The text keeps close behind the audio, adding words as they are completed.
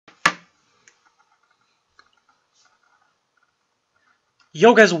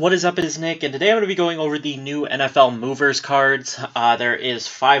Yo guys, what is up? It is Nick, and today I'm going to be going over the new NFL Movers cards. There is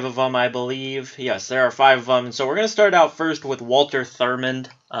 5 of them, I believe. Yes, there are 5 of them. So we're going to start out first with Walter Thurmond,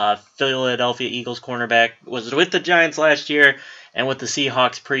 Philadelphia Eagles cornerback. Was with the Giants last year, and with the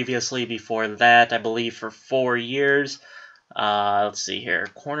Seahawks previously before that, I believe, for 4 years. Let's see here.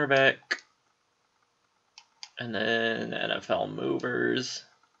 Cornerback, and then NFL Movers.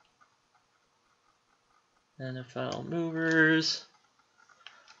 NFL Movers.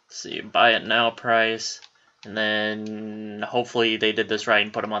 See, buy it now price, and then hopefully they did this right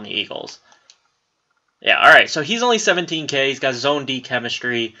and put him on the Eagles. Yeah, alright, so he's only 17k, he's got zone D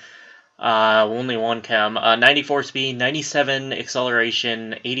chemistry, only 1 chem, 94 speed, 97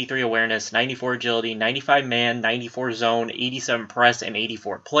 acceleration, 83 awareness, 94 agility, 95 man, 94 zone, 87 press, and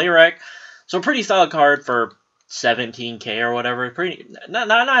 84 play rec. So a pretty solid card for 17k or whatever. Pretty not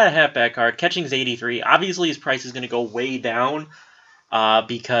a half bad card. Catching's 83. Obviously his price is going to go way down.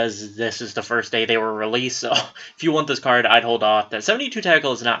 Because this is the first day they were released, so if you want this card, I'd hold off. That 72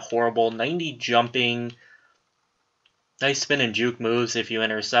 tackle is not horrible. 90 jumping. Nice spin and juke moves if you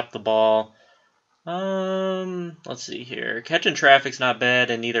intercept the ball. Let's see here. Catch and traffic's not bad,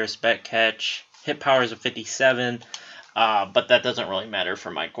 and neither is spec catch. Hit power is a 57, but that doesn't really matter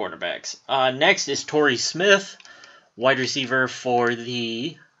for my quarterbacks. Next is Torrey Smith, wide receiver for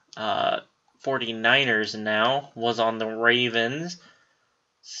the 49ers now. Was on the Ravens.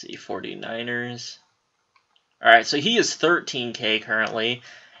 Let's see, 49ers. Alright, so he is 13k currently,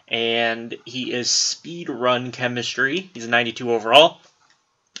 and he is speed run chemistry. He's a 92 overall.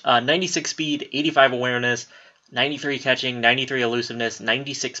 96 speed, 85 awareness, 93 catching, 93 elusiveness,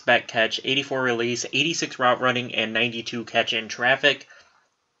 96 back catch, 84 release, 86 route running, and 92 catch in traffic.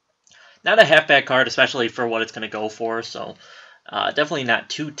 Not a halfback card, especially for what it's going to go for, so definitely not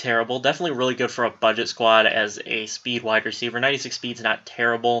too terrible. Definitely really good for a budget squad as a speed wide receiver. 96 speed's not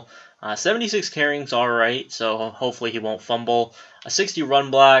terrible. 76 carrying's alright, so hopefully he won't fumble. A 60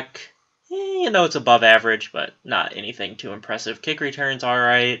 run block, it's above average, but not anything too impressive. Kick return's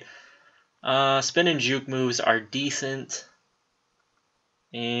alright. Spin and juke moves are decent.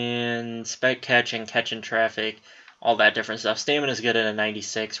 And spec catch and catch in traffic, all that different stuff. Stamina is good at a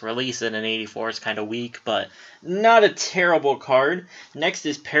 96. Release at an 84 is kind of weak, but not a terrible card. Next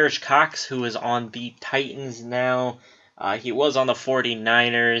is Parrish Cox, who is on the Titans now. He was on the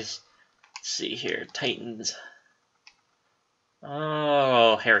 49ers. Let's see here. Titans.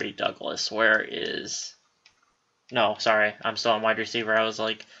 Oh, Harry Douglas. Where is... No, sorry. I'm still on wide receiver. I was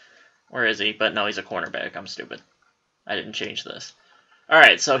like, where is he? But no, he's a cornerback. I'm stupid. I didn't change this.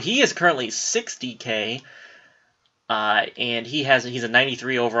 Alright, so he is currently 60k. And he's a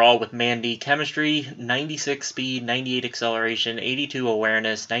 93 overall with Man-D chemistry, 96 speed, 98 acceleration, 82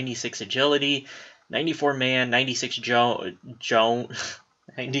 awareness, 96 agility, 94 man, 96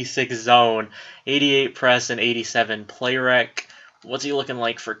 96 zone, 88 press, and 87 play rec. What's he looking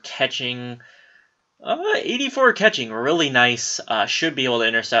like for catching? 84 catching, really nice. Should be able to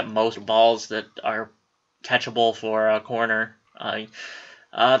intercept most balls that are catchable for a corner.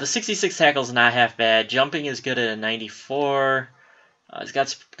 The 66 tackle is not half bad. Jumping is good at a 94. He's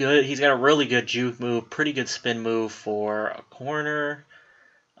got a really good juke move, pretty good spin move for a corner.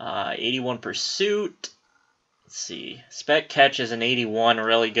 81 pursuit. Let's see. Spec catch is an 81,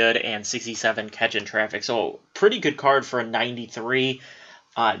 really good, and 67 catch in traffic. So pretty good card for a 93.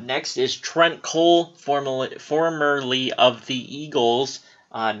 Next is Trent Cole, formerly of the Eagles,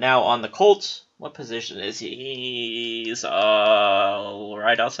 now on the Colts. What position is he? He's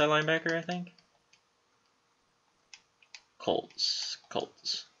right outside linebacker, I think. Colts.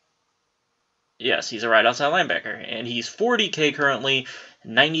 Yes, he's a right outside linebacker, and he's 40k currently,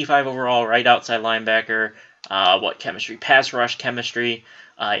 95 overall, right outside linebacker. What chemistry? Pass rush chemistry.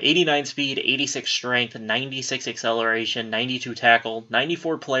 89 speed, 86 strength, 96 acceleration, 92 tackle,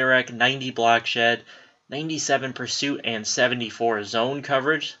 94 play rec, 90 block shed, 97 pursuit, and 74 zone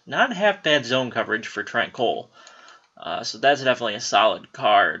coverage. Not half bad zone coverage for Trent Cole. So that's definitely a solid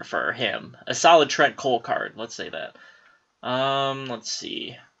card for him. A solid Trent Cole card, let's say that. Let's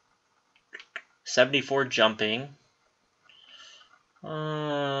see. 74 jumping.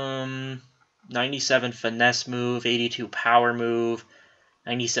 97 finesse move, 82 power move,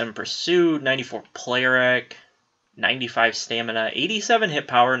 97 pursuit, 94 play rec, 95 stamina, 87 hit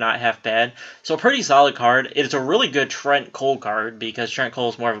power, not half bad. So a pretty solid card. It's a really good Trent Cole card because Trent Cole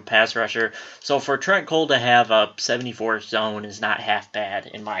is more of a pass rusher. So for Trent Cole to have a 74 zone is not half bad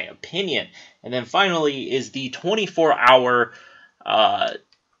in my opinion. And then finally is the 24-hour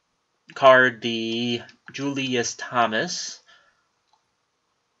card, the Julius Thomas.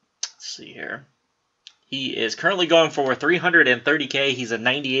 Let's see here. He is currently going for 330K. He's a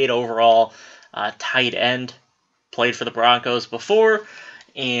 98 overall tight end. Played for the Broncos before,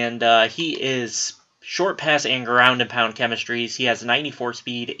 and he is short pass and ground and pound chemistries. He has 94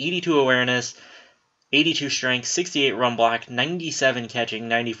 speed, 82 awareness, 82 strength, 68 run block, 97 catching,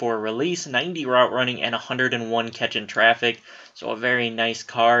 94 release, 90 route running, and 101 catch in traffic. So a very nice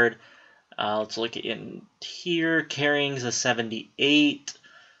card. Let's look in here. Carrying's a 78.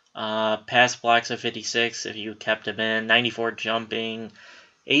 Pass blocks a 56 if you kept him in. 94 jumping.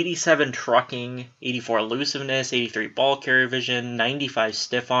 87 trucking, 84 elusiveness, 83 ball carrier vision, 95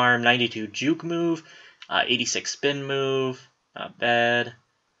 stiff arm, 92 juke move, 86 spin move, not bad.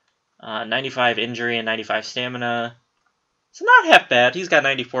 95 injury and 95 stamina. It's not half bad. He's got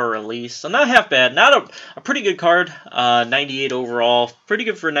 94 release, so not half bad. Not a pretty good card. 98 overall, pretty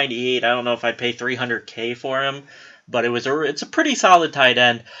good for 98. I don't know if I'd pay 300K for him, but it's a pretty solid tight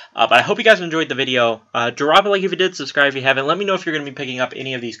end. But I hope you guys enjoyed the video. Drop a like if you did, subscribe if you haven't. Let me know if you're going to be picking up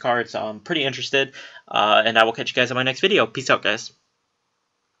any of these cards. I'm pretty interested, and I will catch you guys in my next video. Peace out, guys.